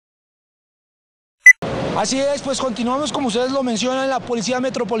Así es, pues continuamos como ustedes lo mencionan, la Policía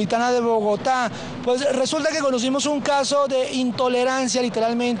Metropolitana de Bogotá. Pues resulta que conocimos un caso de intolerancia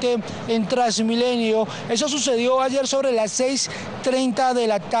literalmente en Transmilenio. Eso sucedió ayer sobre las 6:30 de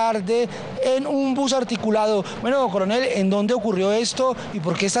la tarde en un bus articulado. Bueno, coronel, ¿en dónde ocurrió esto y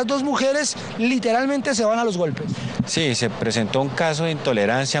por qué estas dos mujeres literalmente se van a los golpes? Sí, se presentó un caso de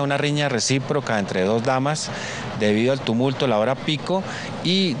intolerancia, una riña recíproca entre dos damas debido al tumulto, la hora pico,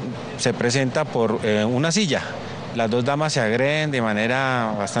 y se presenta por una silla. Las dos damas se agreden de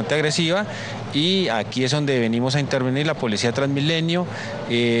manera bastante agresiva y aquí es donde venimos a intervenir la Policía Transmilenio,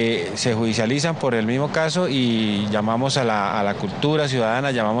 se judicializan por el mismo caso y llamamos a la cultura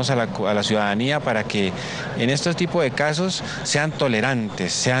ciudadana, llamamos a la ciudadanía para que en estos tipos de casos sean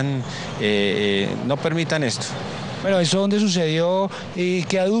tolerantes, no permitan esto. Bueno, ¿eso dónde sucedió y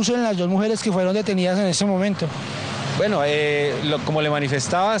qué aducen las dos mujeres que fueron detenidas en ese momento? Bueno, como le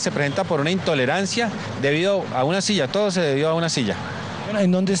manifestaba, se presenta por una intolerancia debido a una silla, todo se debió a una silla. Bueno,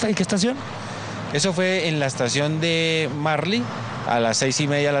 ¿en dónde está? ¿En qué estación? Eso fue en la estación de Marley a las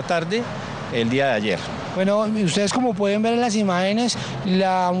 6:30 de la tarde el día de ayer. Bueno, ustedes como pueden ver en las imágenes,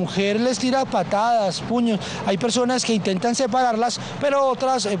 la mujer les tira patadas, puños. Hay personas que intentan separarlas, pero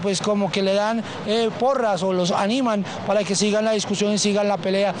otras pues como que le dan porras o los animan para que sigan la discusión y sigan la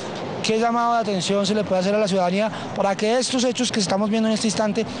pelea. ¿Qué llamado de atención se le puede hacer a la ciudadanía para que estos hechos que estamos viendo en este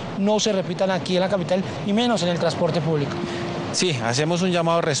instante no se repitan aquí en la capital y menos en el transporte público? Sí, hacemos un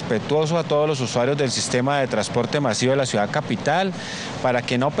llamado respetuoso a todos los usuarios del sistema de transporte masivo de la ciudad capital para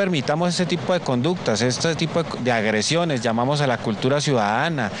que no permitamos este tipo de conductas, este tipo de agresiones. Llamamos a la cultura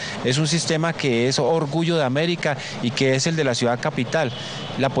ciudadana. Es un sistema que es orgullo de América y que es el de la ciudad capital.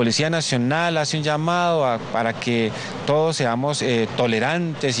 La Policía Nacional hace un llamado para que todos seamos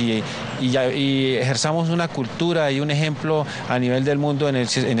tolerantes y ejerzamos una cultura y un ejemplo a nivel del mundo en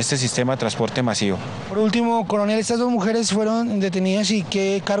este sistema de transporte masivo. Por último, coronel, estas dos mujeres fueron detenidas y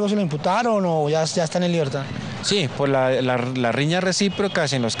 ¿qué cargos se le imputaron o ya están en libertad? Sí, por las riñas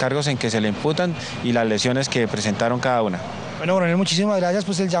recíprocas en los cargos en que se le imputan y las lesiones que presentaron cada una. Bueno, coronel, muchísimas gracias.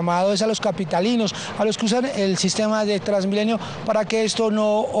 Pues el llamado es a los capitalinos, a los que usan el sistema de Transmilenio para que esto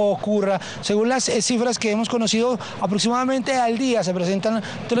no ocurra. Según las cifras que hemos conocido, aproximadamente al día se presentan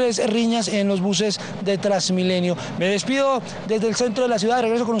 3 riñas en los buses de Transmilenio. Me despido desde el centro de la ciudad,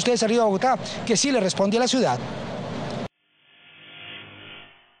 regreso con ustedes arriba a Bogotá, que sí le responde a la ciudad.